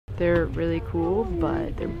They're really cool,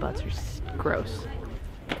 but their butts are gross.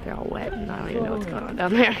 They're all wet and I don't even know what's going on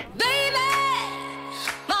down there.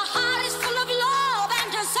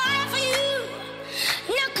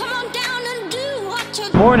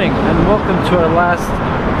 Morning and welcome to our last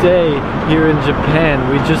day here in Japan.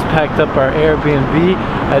 We just packed up our Airbnb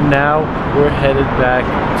and now we're headed back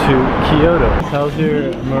to Kyoto. How's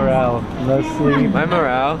your morale? No sleep? My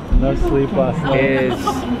morale? No sleep last night? Is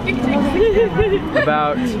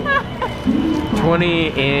about 20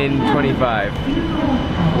 in 25.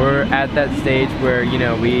 We're at that stage where, you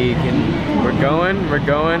know, we're going,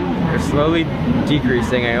 we're slowly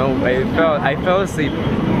decreasing. I fell asleep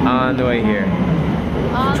on the way here.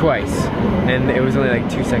 Twice, and it was only like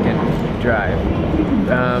 2-second drive.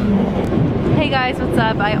 Hey guys, what's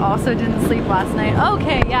up? I also didn't sleep last night.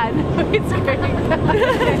 Okay, yeah, no, it's great.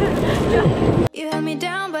 You held me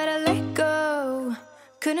down, but I let go.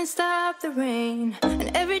 Couldn't stop the rain,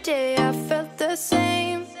 and every day I felt the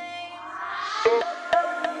same.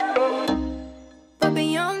 But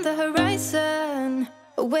beyond the horizon,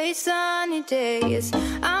 away sunny days,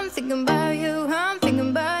 I'm thinking about you, I'm thinking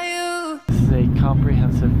about you. A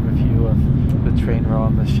comprehensive review of the train we're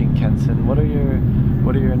on, the Shinkansen. What are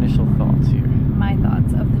your initial thoughts here? My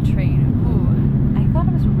thoughts of the train. Ooh, I thought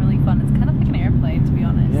it was really fun. It's kind of like an airplane, to be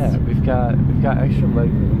honest. Yeah, we've got extra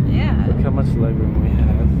legroom. Yeah. Look how much legroom we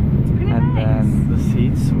have. It's pretty and nice. Then the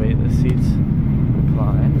seats. Wait, the seats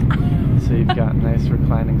recline. So you've got nice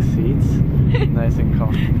reclining seats, nice and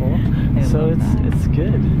comfortable. So it's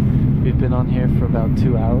good. We've been on here for about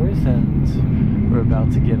 2 hours and we're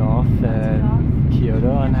about to get off at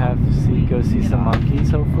Kyoto and go see some monkeys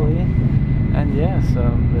hopefully. And yes,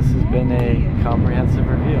 this has been a comprehensive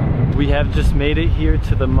review. We have just made it here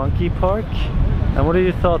to the monkey park. And what are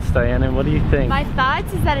your thoughts, Diana? What do you think? My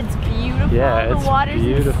thoughts is that it's beautiful. Yeah, the water's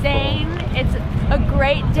beautiful. insane. It's a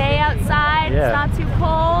great day outside. Yeah. It's not too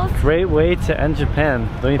cold. Great way to end Japan.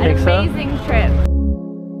 Don't you think so? An amazing trip.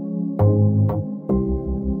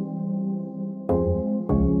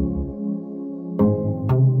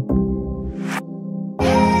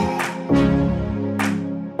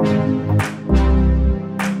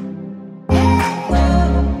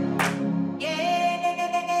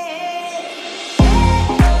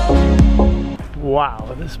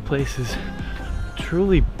 Wow, this place is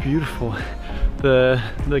truly beautiful. The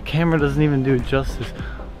camera doesn't even do it justice.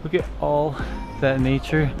 Look at all that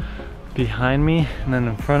nature behind me and then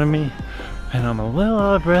in front of me. And I'm a little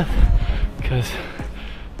out of breath because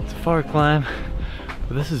it's a far climb,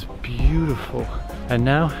 but this is beautiful. And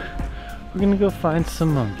now we're gonna go find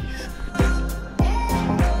some monkeys.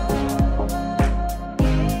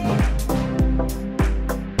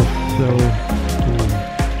 So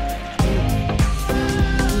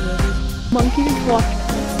Monkeys walk.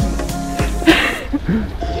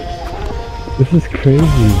 this is crazy.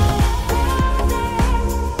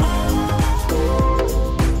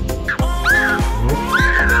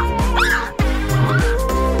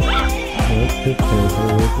 What's this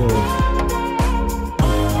territory?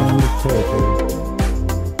 What's this territory?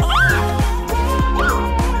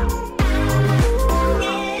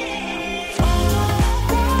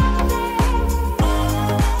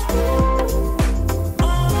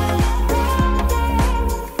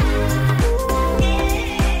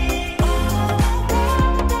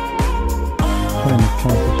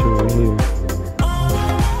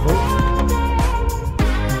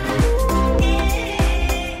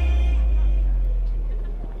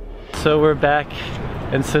 So we're back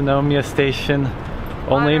in Sunomiya Station,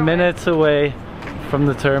 only minutes away from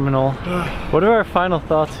the terminal. What are our final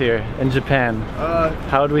thoughts here in Japan?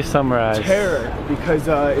 How would we summarize? Terror, because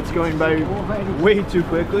it's going by way too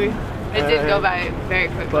quickly. It did go by very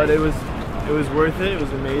quickly. But it was worth it. It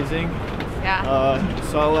was amazing. Yeah.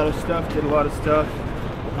 Saw a lot of stuff, did a lot of stuff.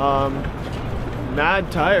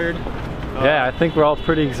 Mad tired. Yeah, I think we're all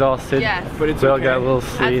pretty exhausted. Yes. But it's we all okay. got a little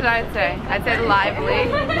sleep. That's what I'd say. I'd say lively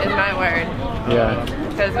is my word. Yeah.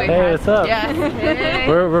 Hey, what's up? Yeah. Hey.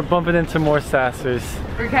 We're bumping into more sassers.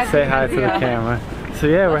 Say hi to the camera. So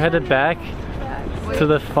yeah, we're headed back to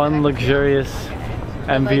the fun, luxurious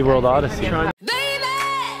MV World Odyssey.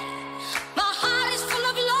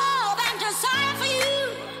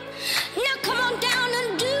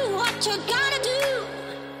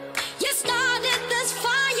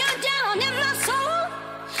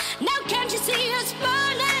 Now can't you see us?